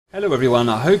Hello everyone,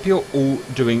 I hope you're all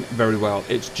doing very well.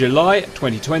 It's July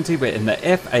 2020, we're in the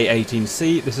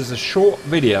FA-18C. This is a short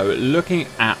video looking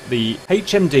at the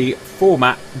HMD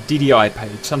format DDI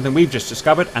page, something we've just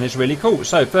discovered and it's really cool.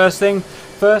 So first,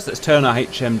 let's turn our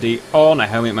HMD on, a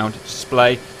helmet mounted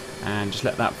display, and just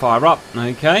let that fire up,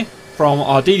 okay. From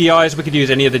our DDIs, we could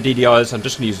use any of the DDIs. I'm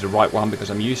just going to use the right one because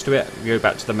I'm used to it. We go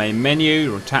back to the main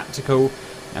menu, or tactical,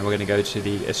 and we're going to go to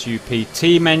the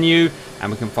SUPT menu,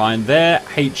 and we can find there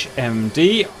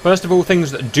HMD. First of all,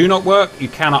 things that do not work: you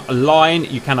cannot align,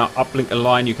 you cannot uplink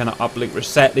align, you cannot uplink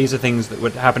reset. These are things that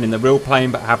would happen in the real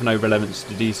plane but have no relevance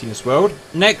to DCS world.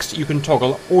 Next, you can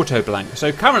toggle Autoblank.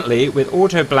 So currently, with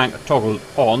Autoblank toggled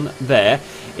on there,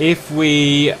 if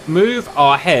we move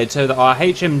our head so that our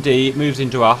HMD moves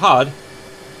into our HUD,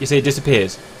 you see it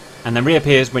disappears and then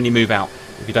reappears when you move out.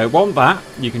 If you don't want that,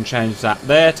 you can change that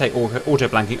there, take auto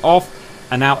blanking off,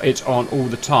 and now it's on all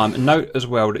the time. And note as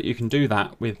well that you can do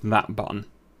that with that button.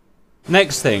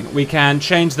 Next thing, we can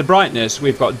change the brightness.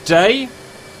 We've got day,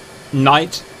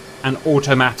 night, and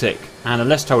automatic. And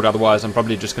unless told otherwise, I'm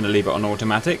probably just going to leave it on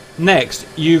automatic. Next,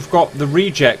 you've got the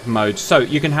reject mode. So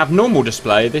you can have normal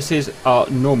display. This is our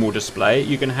normal display.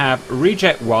 You can have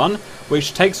reject 1,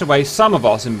 which takes away some of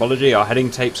our symbology. Our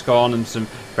heading tape's gone and some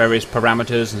various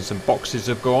parameters and some boxes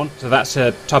have gone. So that's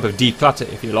a type of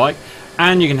declutter, if you like.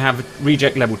 And you can have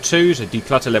reject level 2, so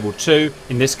declutter level 2.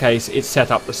 In this case, it's set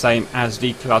up the same as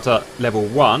declutter level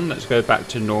 1. Let's go back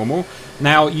to normal.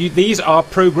 Now, these are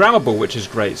programmable, which is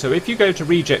great. So if you go to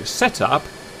reject setup,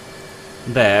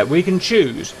 there, we can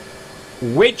choose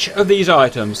which of these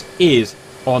items is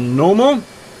on normal,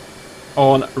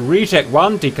 on reject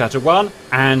 1, declutter 1,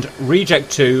 and reject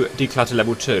 2, declutter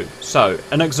level 2. So,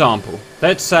 an example.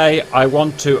 Let's say I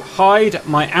want to hide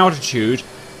my altitude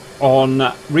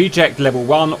on reject level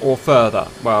 1 or further.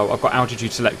 Well, I've got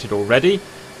altitude selected already,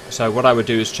 so what I would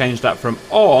do is change that from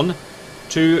on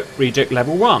to reject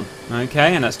level 1.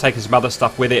 Okay, and that's taking some other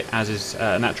stuff with it as is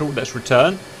natural. Let's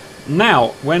return. Now,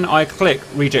 when I click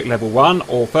reject level 1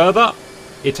 or further,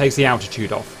 it takes the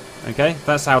altitude off. Okay,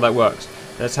 that's how that works.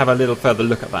 Let's have a little further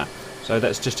look at that. So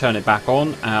let's just turn it back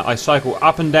on. I cycle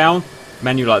up and down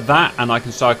menu like that, and I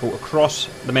can cycle across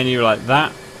the menu like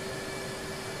that.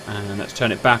 And let's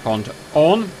turn it back on to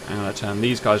on, and I'll turn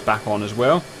these guys back on as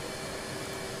well.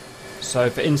 So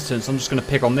for instance, I'm just going to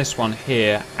pick on this one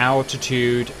here,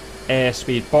 altitude,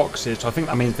 airspeed boxes. So I think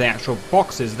that means the actual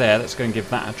boxes there. Let's go and give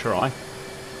that a try.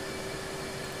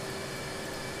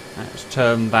 Let's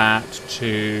turn that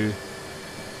to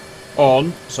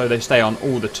on, so they stay on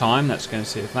all the time. Let's go and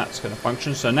see if that's going to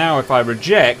function. So now if I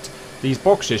reject, these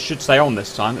boxes should stay on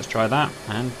this time. Let's try that,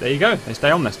 and there you go, they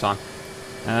stay on this time.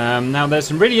 Now there's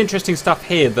some really interesting stuff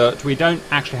here that we don't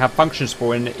actually have functions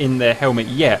for in their helmet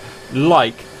yet,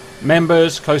 like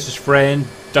members, closest friend,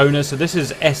 donors. So this is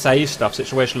SA stuff,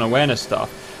 situational awareness stuff,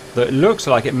 that looks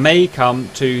like it may come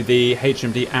to the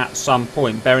HMD at some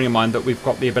point, bearing in mind that we've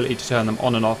got the ability to turn them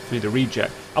on and off through the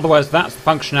reject. Otherwise, that's the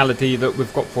functionality that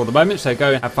we've got for the moment, so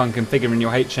go and have fun configuring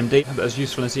your HMD. Hope that was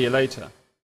useful, and see you later.